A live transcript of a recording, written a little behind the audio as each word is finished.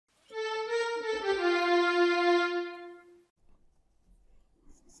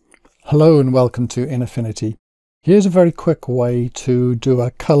Hello and welcome to Affinity. Here's a very quick way to do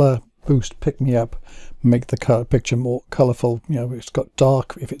a color boost pick-me-up, make the picture more colorful. You know, it's got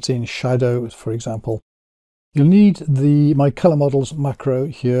dark if it's in shadow, for example. You'll need my color models macro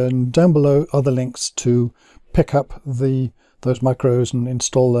here, and down below are the links to pick up those macros and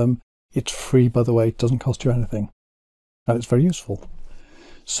install them. It's free, by the way, it doesn't cost you anything, and it's very useful.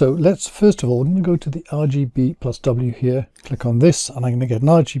 So let's first of all, I'm going to go to the RGB plus W here, click on this, and I'm going to get an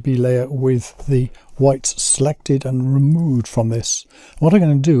RGB layer with the whites selected and removed from this. And what I'm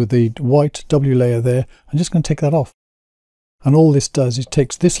going to do with the white W layer there, I'm just going to take that off. And all this does is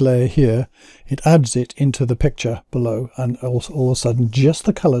takes this layer here, it adds it into the picture below, and also all of a sudden just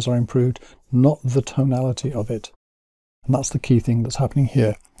the colors are improved, not the tonality of it. And that's the key thing that's happening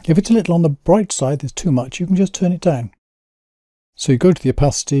here. If it's a little on the bright side, there's too much, you can just turn it down. So you go to the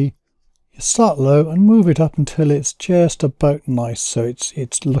opacity, you start low and move it up until it's just about nice, so it's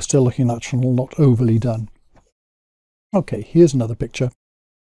still looking natural, not overly done. Okay, here's another picture.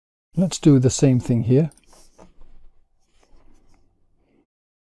 Let's do the same thing here.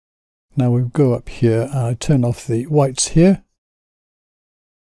 Now we go up here and I turn off the whites here.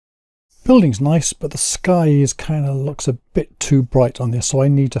 Building's nice, but the sky kind of looks a bit too bright on this, so I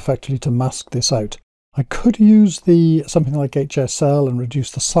need effectively to mask this out. I could use something like HSL and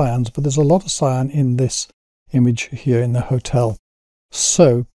reduce the cyans, but there's a lot of cyan in this image here in the hotel.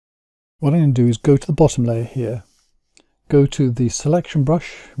 So what I'm going to do is go to the bottom layer here, go to the selection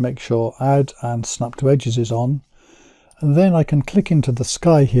brush, make sure add and snap to edges is on, and then I can click into the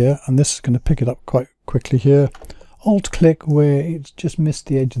sky here, and this is going to pick it up quite quickly here. Alt click where it's just missed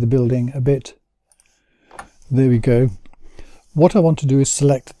the edge of the building a bit. There we go. What I want to do is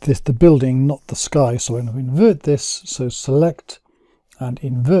select the building, not the sky. So I'm going to invert this. So select and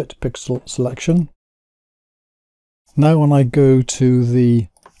invert pixel selection. Now when I go to the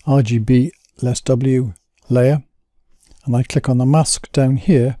RGB less W layer and I click on the mask down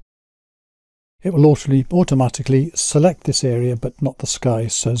here, it will automatically select this area but not the sky.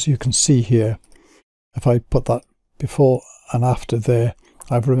 So as you can see here, if I put that before and after there,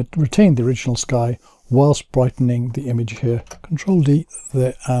 I've retained the original sky whilst brightening the image here. Control D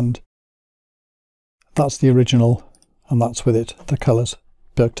there, and that's the original, and that's with it. The colours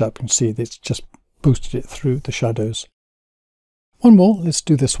perked up. You can see it's just boosted it through the shadows. One more, let's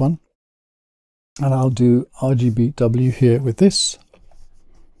do this one. And I'll do RGBW here with this.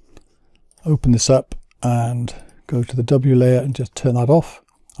 Open this up and go to the W layer and just turn that off,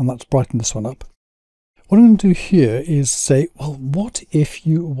 and that's brightened this one up. What I'm going to do here is say, well, what if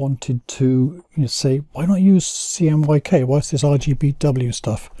you wanted to say, why not use CMY-K? Why is this RGBW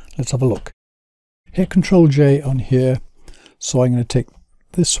stuff? Let's have a look. Hit Control J on here. So I'm going to take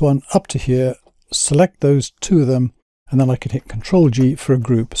this one up to here, select those two of them, and then I can hit Control G for a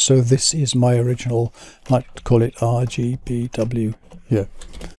group. So this is my original, I like to call it RGBW here.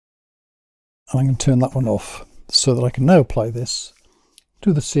 And I'm going to turn that one off so that I can now apply this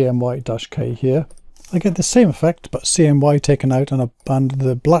to the CMY-K here. I get the same effect, but CMY taken out and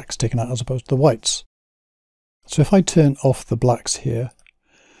the blacks taken out as opposed to the whites. So if I turn off the blacks here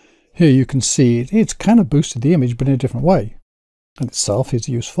you can see it's kind of boosted the image, but in a different way. And itself is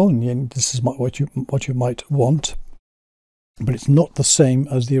useful, and this is what you might want. But it's not the same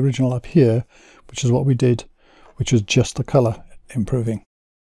as the original up here, which is what we did, which was just the color improving.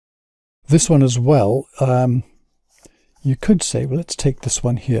 This one as well. You could say, well, let's take this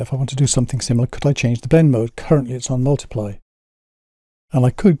one here. If I want to do something similar, could I change the blend mode? Currently it's on multiply. And I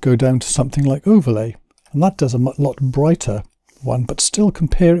could go down to something like overlay. And that does a lot brighter one, but still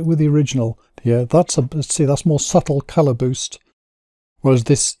compare it with the original. Yeah, let's see, that's more subtle color boost. Whereas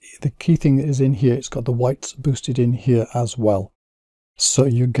this, the key thing is in here, it's got the whites boosted in here as well. So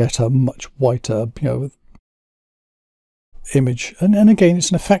you get a much whiter, image, and again, it's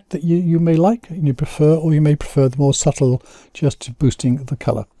an effect that you may like and you prefer, or you may prefer the more subtle, just boosting the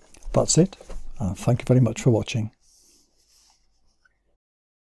color. That's it. Thank you very much for watching.